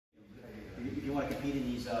you want to compete in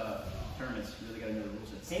these tournaments, you really got to know the rule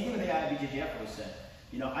set. Same thing with the IBJJF rule set.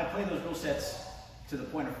 You know, I play those rule sets to the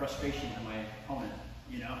point of frustration to my opponent.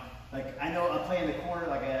 You know, like I know I'm playing the corner,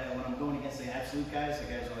 like when I'm going against the absolute guys, the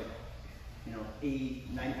guys are like, you know, 80,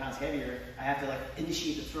 90 pounds heavier. I have to like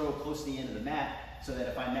initiate the throw close to the end of the mat, so that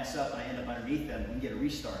if I mess up and I end up underneath them, we can get a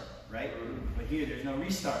restart, right? But here, there's no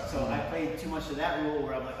restart. So I played too much of that rule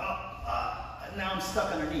where I'm like, now I'm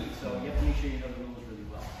stuck underneath. So you have to make sure you know the rules really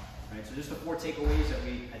well, right? So just the 4 takeaways that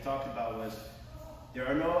I talked about was, there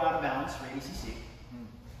are no out of bounds for ADCC.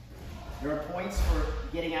 There are points for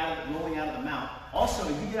getting out of, rolling out of the mount. Also,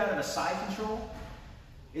 if you get out of a side control,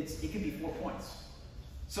 it could be 4 points.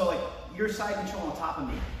 So like, your side control on top of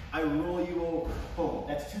me, I roll you over, boom,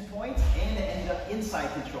 that's 2 points, and it ended up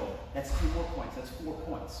inside control. That's 2 more points, that's 4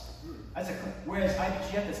 points. Whereas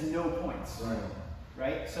IBJJF has no points,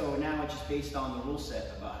 right? So now it's just based on the rule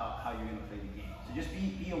set about how you're gonna play the game. So just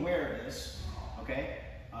be aware of this, okay?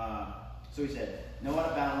 So he said, no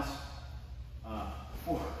out of bounds, no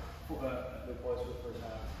points for the first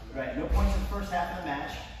half. Right, no points in the first half of the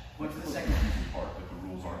match, points for the second half. Part that the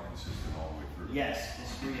rules aren't consistent all the way through. Yes, this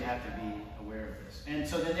is where you have to be aware of this. And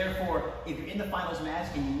so then therefore, if you're in the finals match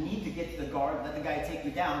and you need to get to the guard, let the guy take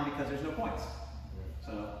you down because there's no points.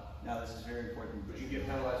 So now this is very important. Would you get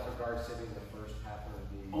penalized for guard sitting in the first half of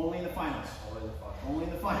the... Only in the finals. Only in the finals. Only in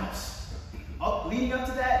the finals. Leading up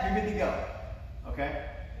to that, you're good to go. Okay?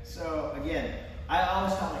 So again, I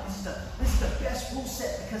always felt like this is the best rule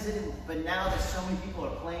set because but now that so many people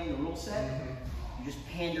are playing the rule set, you're just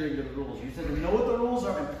pandering to the rules. You have to know what the rules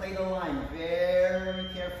are and play the line very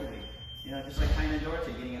carefully. You know, just like Heine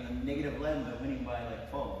Dorte getting a negative 11 but winning by like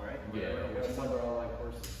 12, right? Yeah, that's one of our online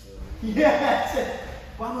courses. So. Yeah, that's it.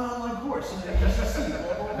 Well, I'm on an online course. So the ADCC. So wait,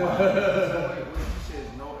 what did you say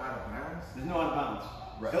is no out of bounds? There's no out of bounds.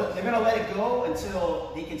 Right. They're going to let it go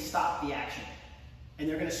until they can stop the action. And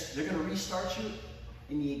they're gonna restart you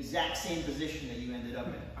in the exact same position that you ended up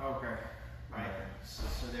in. Okay. Right. So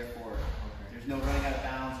therefore, there's no running out of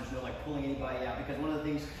bounds. There's no like pulling anybody out, because one of the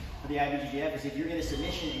things for the IBJJF is if you're in a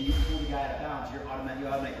submission and you pull the guy out of bounds, you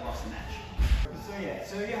automatically lost the match. So yeah,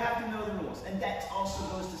 so you have to know the rules, and that also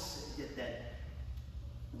goes to say that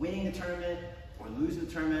winning the tournament or losing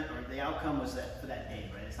the tournament or the outcome was that for that day,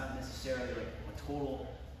 right? It's not necessarily like a total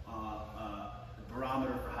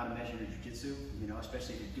barometer for how to measure your jiu-jitsu, you know,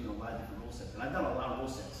 especially if you're doing a lot of different rule sets. And I've done a lot of rule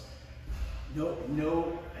sets.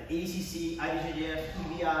 No ADCC, IBJJF,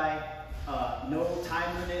 EBI, no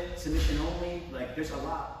time limit, submission only. Like, there's a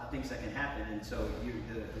lot of things that can happen, and so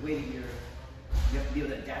the way that you have to be able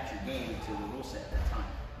to adapt your game to the rule set at that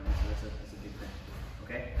time. Right? So that's a big thing.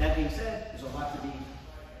 Okay. That being said, there's a lot to be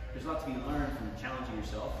learned from challenging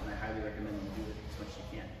yourself, and I highly recommend you do it as much as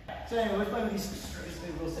you can. So anyway, let's play with these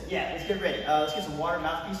rules. Yeah, let's get ready. Let's get some water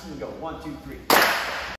mouthpieces and go 1, 2, 3.